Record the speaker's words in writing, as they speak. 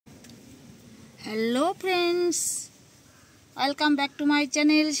Hello friends, welcome back to my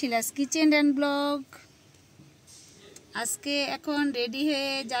channel शिलास kitchen and blog. आज के एखन ready हो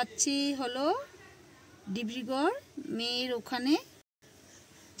जाচ্ছি হলো ডিব্রুগড় মেয়ের ওখানে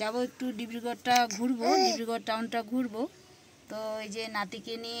যাব, একটু ডিব্রুগড়টা ঘুরবো, ডিব্রুগড় টাউনটা ঘুরবো। তো এই যে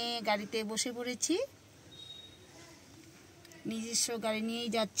নাতিকে নিয়ে গাড়িতে বসে পড়েছি, নিজস্ব গাড়ি নিয়েই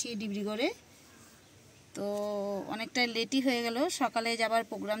যাচ্ছি ডিব্রুগড়ে। তো অনেকটা লেটই হয়ে গেল, সকালে যাবার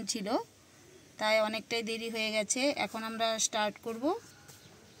প্রোগ্রাম ছিল, তাই অনেকটাই দেরি হয়ে গেছে। এখন আমরা স্টার্ট করব।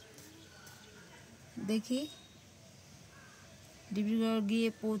 দেখি ডিব্রুগড় গিয়ে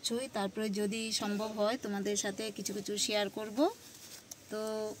পৌঁছই, তারপরে যদি সম্ভব হয় তোমাদের সাথে কিছু কিছু শেয়ার করব। তো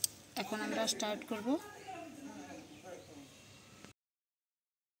এখন আমরা স্টার্ট করব।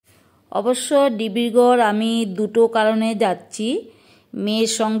 অবশ্য ডিব্রুগড় আমি দুটো কারণে যাচ্ছি,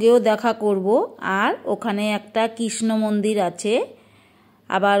 মেয়ের সঙ্গেও দেখা করব, আর ওখানে একটা কৃষ্ণ মন্দির আছে,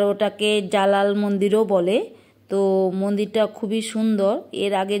 আবার ওটাকে জালাল মন্দিরও বলে। তো মন্দিরটা খুবই সুন্দর।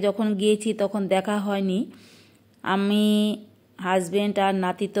 এর আগে যখন গিয়েছি তখন দেখা হয়নি। আমি হাজবেন্ড আর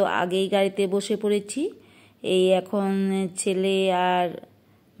নাতি তো আগেই গাড়িতে বসে পড়েছি। এই এখন ছেলে আর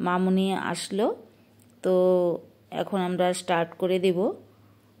মামুনি আসলো, তো এখন আমরা স্টার্ট করে দেব।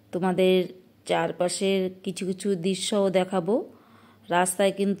 তোমাদের চারপাশের কিছু কিছু দৃশ্যও দেখাবো।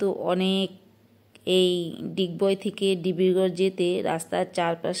 রাস্তায় কিন্তু অনেক, এই ডিগবই থেকে ডিব্রুগড় যেতে রাস্তার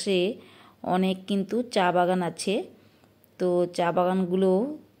চারপাশে অনেক কিন্তু চা বাগান আছে। তো চা বাগানগুলো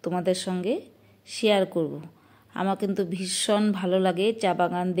তোমাদের সঙ্গে শেয়ার করব। আমার কিন্তু ভীষণ ভালো লাগে চা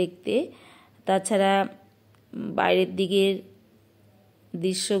বাগান দেখতে। তাছাড়া বাইরের দিকের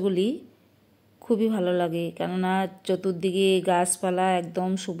দৃশ্যগুলি খুবই ভালো লাগে, কেননা চতুর্দিকে গাছপালা একদম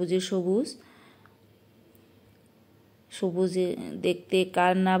সবুজে সবুজ। সবুজে দেখতে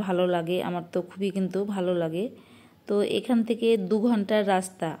কার না ভালো লাগে, আমার তো খুবই কিন্তু ভালো লাগে। তো এখান থেকে 2 ঘন্টার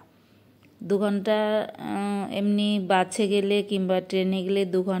রাস্তা, 2 ঘন্টা এমনি বাসে গেলে কিংবা ট্রেনে গেলে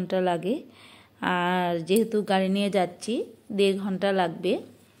 2 ঘন্টা লাগে, আর যেহেতু গাড়ি নিয়ে যাচ্ছি 1.5 ঘন্টা লাগবে।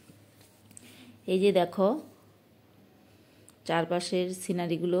 এই যে দেখো চারপাশের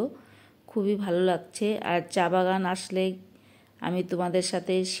সিনারিগুলো খুবই ভালো লাগছে। আর চা বাগান আসলে আমি তোমাদের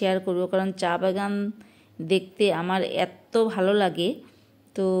সাথে শেয়ার করব, কারণ চা বাগান দেখতে আমার এত ভালো লাগে।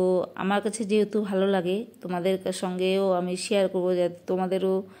 তো আমার কাছে যেহেতু ভালো লাগে, তোমাদের সঙ্গেও আমি শেয়ার করব, যাতে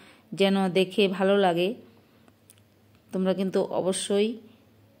তোমাদেরও যেন দেখে ভালো লাগে। তোমরা কিন্তু অবশ্যই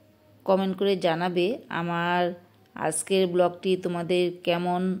কমেন্ট করে জানাবে আমার আজকের ব্লগটি তোমাদের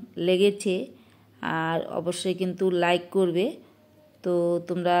কেমন লেগেছে, আর অবশ্যই কিন্তু লাইক করবে। তো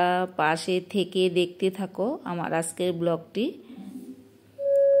তোমরা পাশে থেকে দেখতে থাকো আমার আজকের ব্লগটি।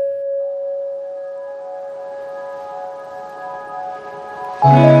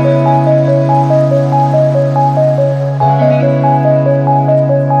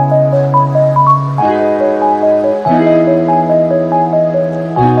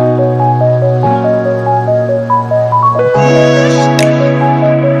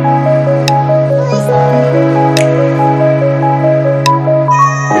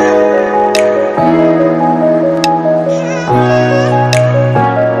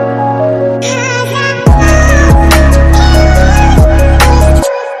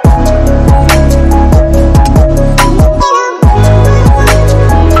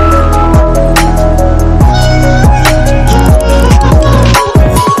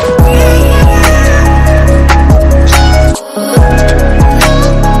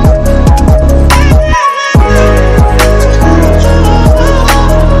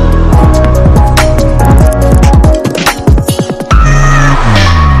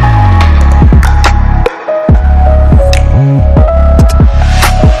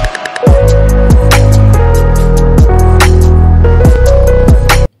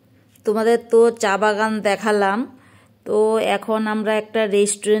 তোমাদের তো চা বাগান দেখালাম। তো এখন আমরা একটা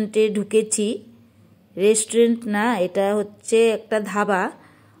রেস্টুরেন্টে ঢুকেছি। রেস্টুরেন্ট না, এটা হচ্ছে একটা ধাবা।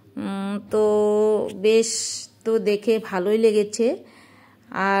 তো বেশ, তো দেখে ভালোই লেগেছে।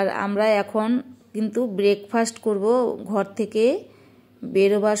 আর আমরা এখন কিন্তু ব্রেকফাস্ট করব। ঘর থেকে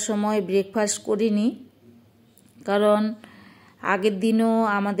বেরোবার সময় ব্রেকফাস্ট করিনি, কারণ আগের দিনও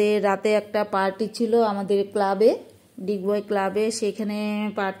আমাদের রাতে একটা পার্টি ছিল আমাদের ক্লাবে, ডিগবই ক্লাবে। সেখানে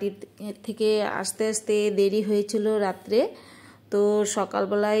পার্টি থেকে আসতে আসতে দেরি হয়েছিল রাত্রে। তো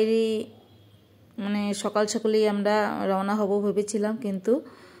সকালবেলায় মানে সকাল সকালেই আমরা রওনা হব ভেবেছিলাম, কিন্তু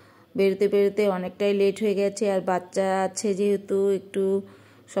বেরোতে বেরোতে অনেকটাই লেট হয়ে গেছে। আর বাচ্চা আছে যেহেতু, একটু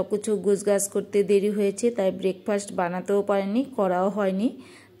সব কিছু গুছগাছ করতে দেরি হয়েছে, তাই ব্রেকফাস্ট বানাতেও পারিনি, করাও হয়নি।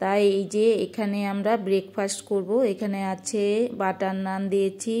 তাই এই যে এখানে আমরা ব্রেকফাস্ট করব। এখানে আছে বাটার নান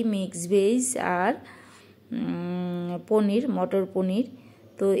দিয়েছি, মিক্স ভেজ আর পনির, মটর পনির।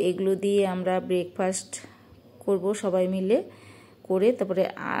 তো এগুলো দিয়ে আমরা ব্রেকফাস্ট করব সবাই মিলে, করে তারপরে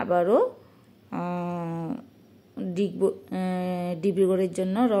আবারও ডিব্রুগড়ের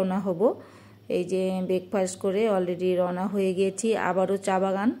জন্য রওনা হব। এই যে ব্রেকফাস্ট করে অলরেডি রওনা হয়ে গিয়েছি। আবারও চা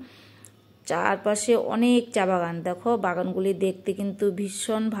বাগান, চারপাশে অনেক চা বাগান, দেখো বাগানগুলি দেখতে কিন্তু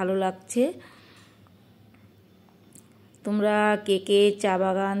ভীষণ ভালো লাগছে। তোমরা কে কে চা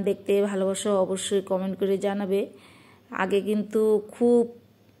বাগান দেখতে ভালোবাসো অবশ্যই কমেন্ট করে জানাবে। আগে কিন্তু খুব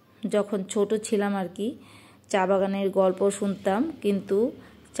যখন ছোট ছিলাম আর কি, চা বাগানের গল্প শুনতাম, কিন্তু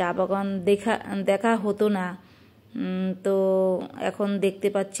চা বাগান দেখা হতো না। তো এখন দেখতে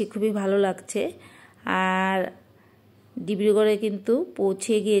পাচ্ছি, খুবই ভালো লাগছে। আর ডিব্রুগড়ে কিন্তু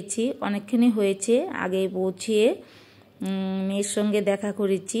পৌঁছে গিয়েছি, অনেকখানি হয়েছে। আগে পৌঁছিয়ে মেয়ের সঙ্গে দেখা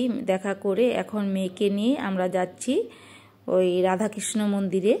করেছি, দেখা করে এখন মেয়েকে নিয়ে আমরা যাচ্ছি ওই রাধাকৃষ্ণ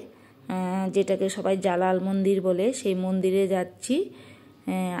মন্দিরে, যেটাকে সবাই জালাল মন্দির বলে, সেই মন্দিরে যাচ্ছি।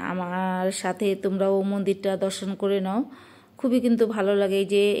 আমার সাথে তোমরাও মন্দিরটা দর্শন করে নাও, খুবই কিন্তু ভালো লাগে।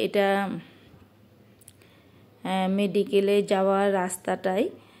 যে এটা মেডিকেলে যাওয়ার রাস্তাটাই,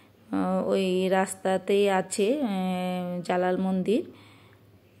 ওই রাস্তাতেই আছে জালাল মন্দির।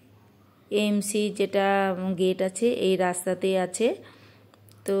 এমসি যেটা গেট আছে এই রাস্তাতেই আছে।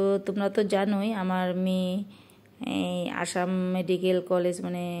 তো তোমরা তো জানোই আমার মেয়ে আসাম মেডিকেল কলেজ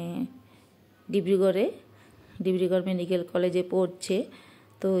মানে ডিব্রুগড় মেডিকেল কলেজে পড়ছে।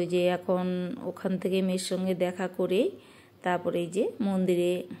 তো ওই যে এখন ওখান থেকে মেয়ের সঙ্গে দেখা করে তারপরে এই যে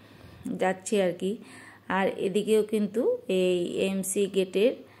মন্দিরে যাচ্ছি আর কি। আর এদিকেও কিন্তু এই এমসি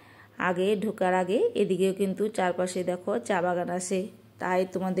গেটের আগে ঢোকার আগে এদিকেও কিন্তু চারপাশে দেখো চা বাগান আছে, তাই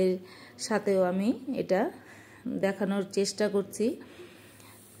তোমাদের সাথেও আমি এটা দেখানোর চেষ্টা করছি।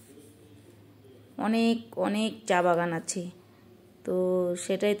 অনেক অনেক চা বাগান আছে, তো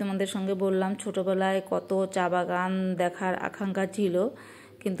সেটাই তোমাদের সঙ্গে বললাম। ছোটোবেলায় কত চা বাগান দেখার আকাঙ্ক্ষা ছিল,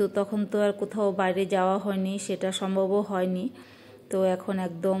 কিন্তু তখন তো আর কোথাও বাইরে যাওয়া হয়নি, সেটা সম্ভবও হয়নি। তো এখন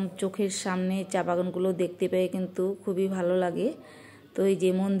একদম চোখের সামনে চা বাগানগুলো দেখতে পেয়ে কিন্তু খুবই ভালো লাগে। তো এই যে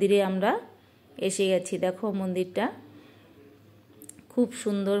মন্দিরে আমরা এসে গেছি, দেখো মন্দিরটা খুব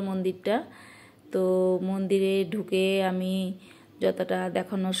সুন্দর মন্দিরটা। তো মন্দিরে ঢুকে আমি যতটা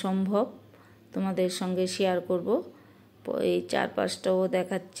দেখানো সম্ভব তোমাদের সঙ্গে শেয়ার করব। এই চারপাশটাও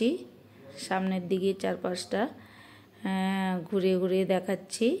দেখাচ্ছি, সামনের দিকে চারপাশটা ঘুরে ঘুরে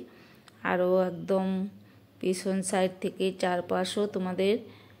দেখাচ্ছি। আরও একদম পিছন সাইড থেকে চারপাশও তোমাদের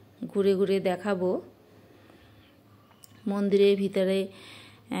ঘুরে ঘুরে দেখাবো। মন্দিরের ভিতরে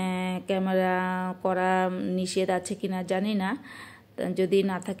ক্যামেরা করা নিষেধ আছে কিনা জানি না, যদি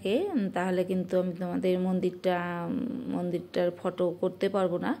না থাকে তাহলে কিন্তু আমি তোমাদের মন্দিরটার ফটো করতে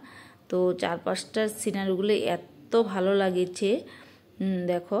পারবো না। তো চারপাশটার সিনারিগুলো এত ভালো লাগছে,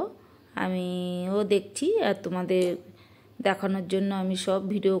 দেখো আমিও দেখছি আর তোমাদের দেখানোর জন্য আমি সব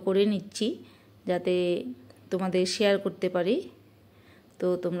ভিডিও করে নিচ্ছি যাতে তোমাদের শেয়ার করতে পারি। তো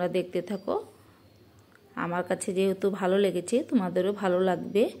তোমরা দেখতে থাকো, আমার কাছে যেহেতু ভালো লেগেছে তোমাদেরও ভালো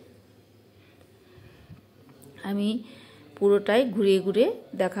লাগবে। আমি পুরোটাই ঘুরে ঘুরে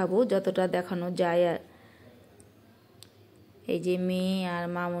দেখাবো যতটা দেখানো যায়। আর এই যে মেয়ে আর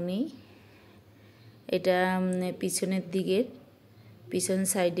মামুনি, এটা পিছনের দিকের পিছন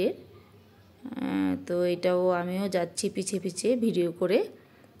সাইডের, তো এটাও আমিও যাচ্ছি পিছে পিছে ভিডিও করে।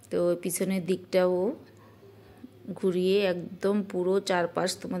 তো পিছনের দিকটাও ঘুরিয়ে একদম পুরো চারপাশ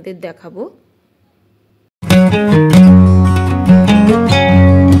তোমাদের দেখাবো।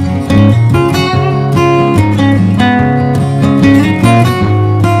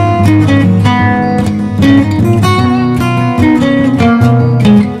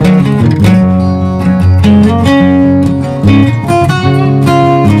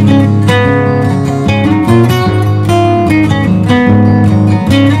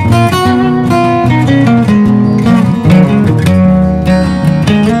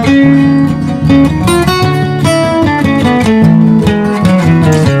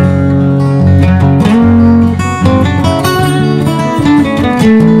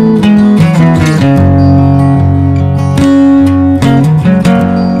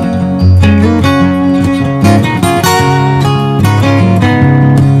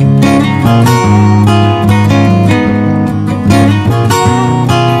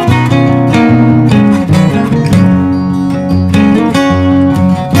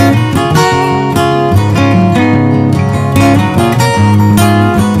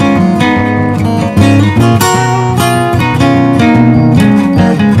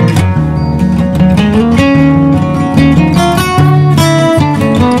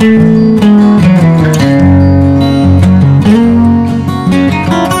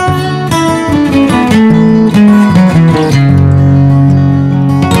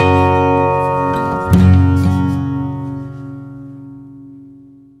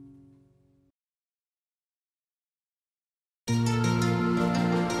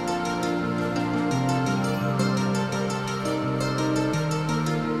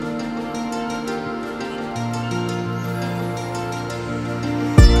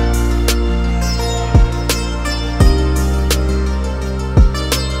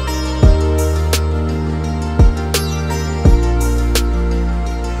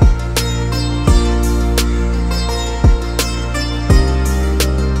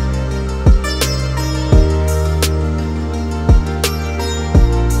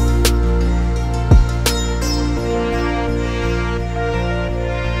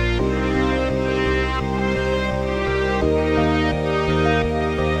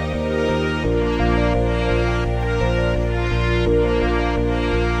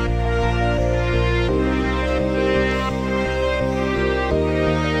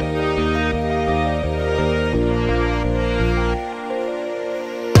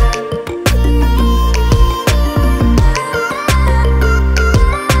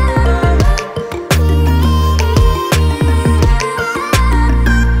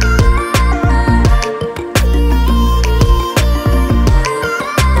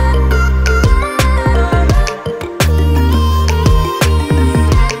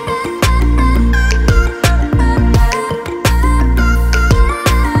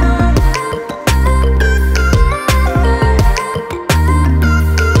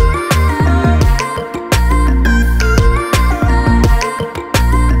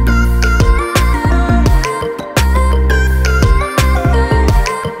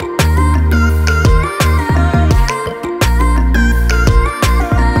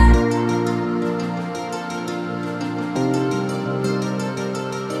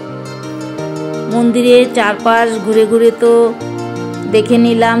 মন্দিরের চারপাশ ঘুরে ঘুরে তো দেখে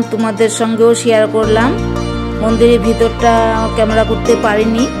নিলাম, তোমাদের সঙ্গেও শেয়ার করলাম। মন্দিরের ভিতরটা ক্যামেরা করতে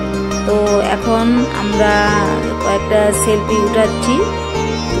পারিনি, তো এখন আমরা কয়েকটা সেলফি উঠাচ্ছি।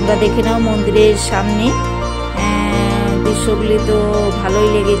 তোমরা দেখে নাও মন্দিরের সামনে দৃশ্যগুলি তো ভালোই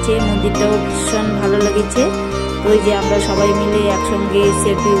লেগেছে, মন্দিরটাও ভীষণ ভালো লেগেছে। তো এই যে আমরা সবাই মিলে একসঙ্গে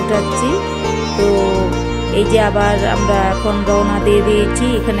সেলফি উঠাচ্ছি। তো এই যে আবার আমরা এখন রওনা দিয়ে দিয়েছি,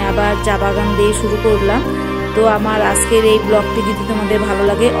 এখানে আবার চা বাগান দিয়ে শুরু করলাম। তো আমার আজকের এই ব্লগটি যদি তোমাদের ভালো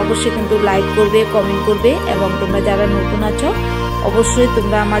লাগে অবশ্যই কিন্তু লাইক করবে, কমেন্ট করবে, এবং তোমরা যারা নতুন আছো অবশ্যই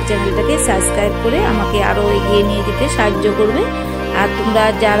তোমরা আমার চ্যানেলটাকে সাবস্ক্রাইব করে আমাকে আরও এগিয়ে নিয়ে যেতে সাহায্য করবে। আর তোমরা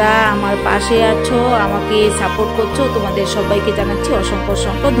যারা আমার পাশে আছো, আমাকে সাপোর্ট করছো, তোমাদের সবাইকে জানাচ্ছি অসংখ্য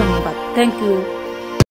অসংখ্য ধন্যবাদ। Thank you.